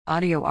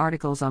Audio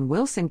articles on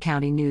Wilson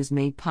County News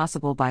made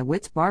possible by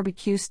Witt's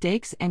Barbecue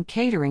Steaks and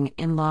Catering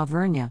in La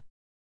Vernia.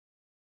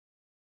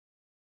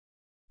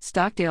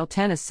 Stockdale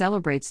Tennis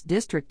celebrates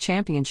district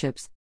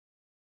championships.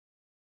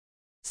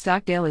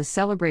 Stockdale is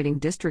celebrating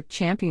district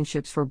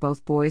championships for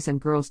both boys and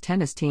girls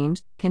tennis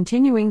teams,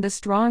 continuing the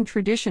strong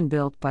tradition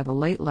built by the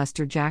late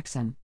Lester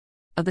Jackson.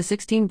 Of the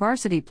 16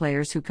 varsity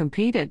players who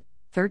competed,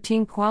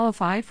 13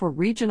 qualified for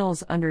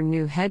regionals under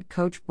new head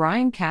coach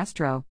Brian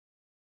Castro.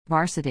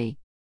 Varsity.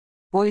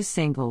 Boys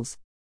singles.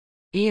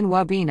 Ian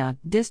Wabena,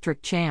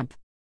 district champ.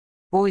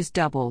 Boys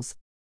doubles.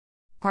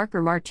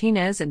 Parker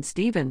Martinez and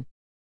Stephen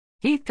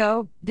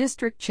Heathcote,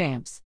 district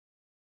champs.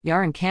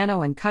 Yaron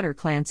Cano and Cutter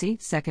Clancy,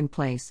 second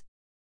place.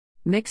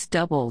 Mixed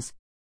doubles.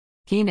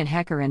 Keenan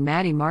Hecker and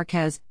Maddie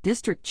Marquez,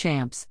 district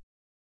champs.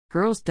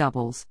 Girls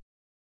doubles.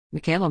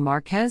 Michaela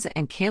Marquez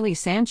and Kaylee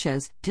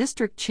Sanchez,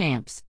 district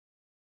champs.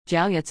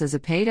 Jalietza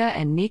Zapata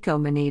and Nico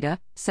Manita,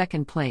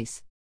 second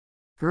place.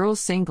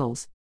 Girls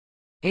singles.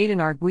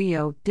 Aiden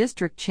Arguello,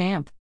 district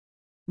champ.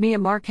 Mia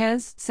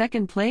Marquez,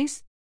 second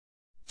place.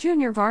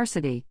 Junior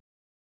varsity.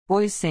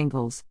 Boys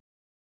singles.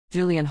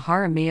 Julian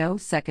Jaramillo,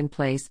 second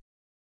place.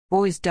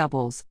 Boys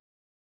doubles.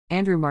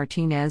 Andrew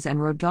Martinez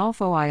and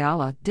Rodolfo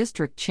Ayala,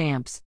 district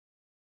champs.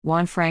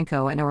 Juan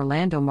Franco and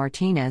Orlando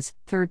Martinez,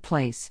 third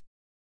place.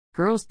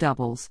 Girls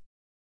doubles.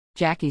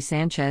 Jackie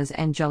Sanchez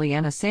and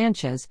Juliana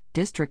Sanchez,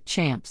 district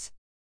champs.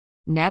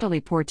 Natalie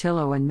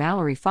Portillo and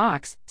Mallory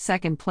Fox,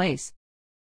 second place.